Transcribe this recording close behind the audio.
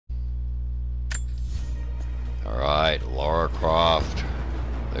Alright, Lara Croft.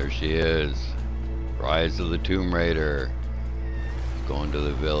 There she is. Rise of the Tomb Raider. Going to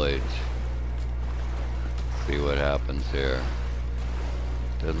the village. See what happens here.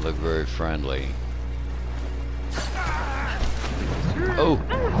 Doesn't look very friendly. Oh!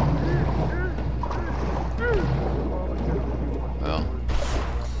 Well,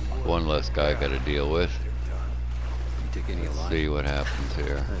 one less guy got to deal with. Let's see what happens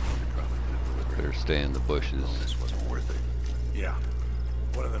here. Better stay in the bushes. This wasn't worth it. Yeah.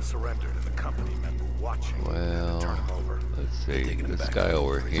 One of them surrendered and the company men were watching. Well, let's see. This guy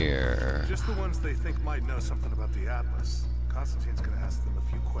over here. Just the ones they think might know something about the Atlas. Constantine's gonna ask them a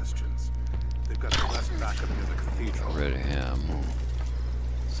few questions. They've got the rest back up near the cathedral. Rid of him.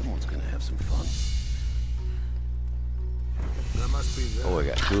 Someone's gonna have some fun. That must be them. Oh, we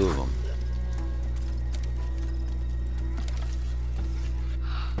got two of them.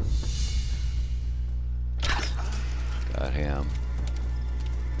 Got him.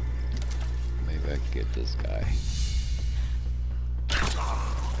 Maybe I can get this guy.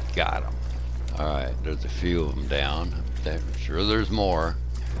 Got him. Alright, there's a few of them down. I'm sure there's more.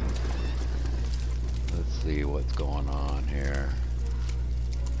 Let's see what's going on here.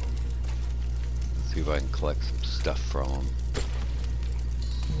 Let's see if I can collect some stuff from them.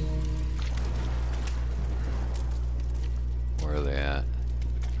 Where are they at?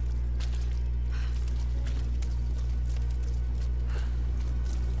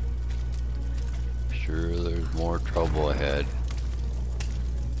 Sure, there's more trouble ahead.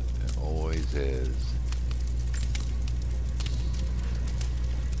 There always is.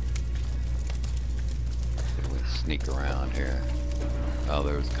 Let me sneak around here. Oh,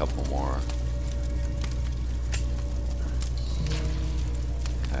 there's a couple more.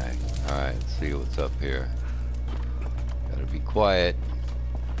 Okay, alright, let's see what's up here. Gotta be quiet.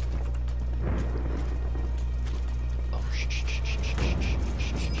 Oh, shh, shh, shh, shh, shh,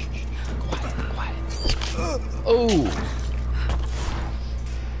 shh, shh. Quiet, quiet. Oh!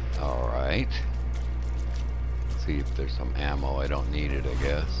 Alright. See if there's some ammo. I don't need it, I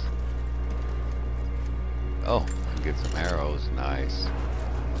guess. Oh, I can get some arrows. Nice.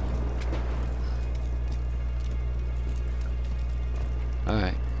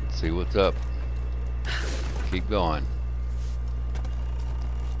 Alright, let's see what's up. Keep going.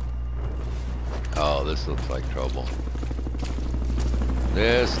 Oh, this looks like trouble.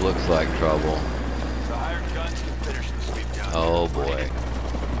 This looks like trouble. Oh boy.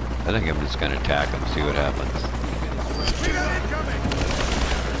 I think I'm just gonna attack him, see what happens.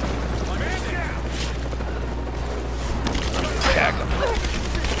 Attack him.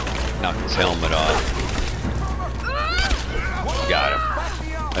 Knock his helmet off. Got him.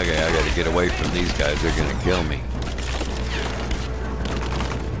 Okay, I gotta get away from these guys, they're gonna kill me.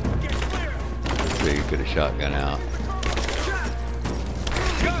 Let's see, get a shotgun out.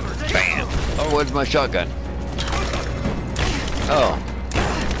 Bam! Oh, where's my shotgun? Oh.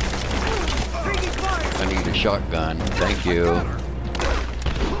 I need a shotgun. Thank you.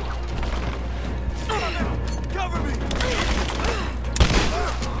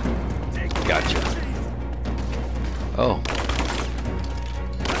 Gotcha. Oh.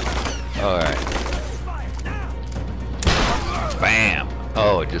 Alright. Bam!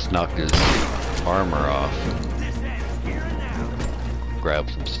 Oh, it just knocked his armor off. Grab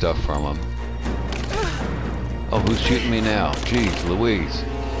some stuff from him. Oh, who's shooting me now? Jeez Louise.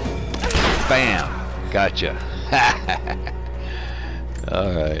 Bam! Gotcha.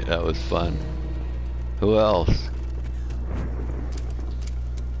 Alright, that was fun. Who else?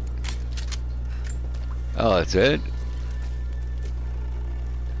 Oh, that's it?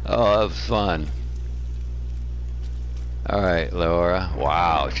 Oh, that was fun. Alright, Laura.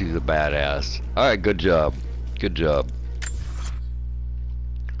 Wow, she's a badass. Alright, good job. Good job.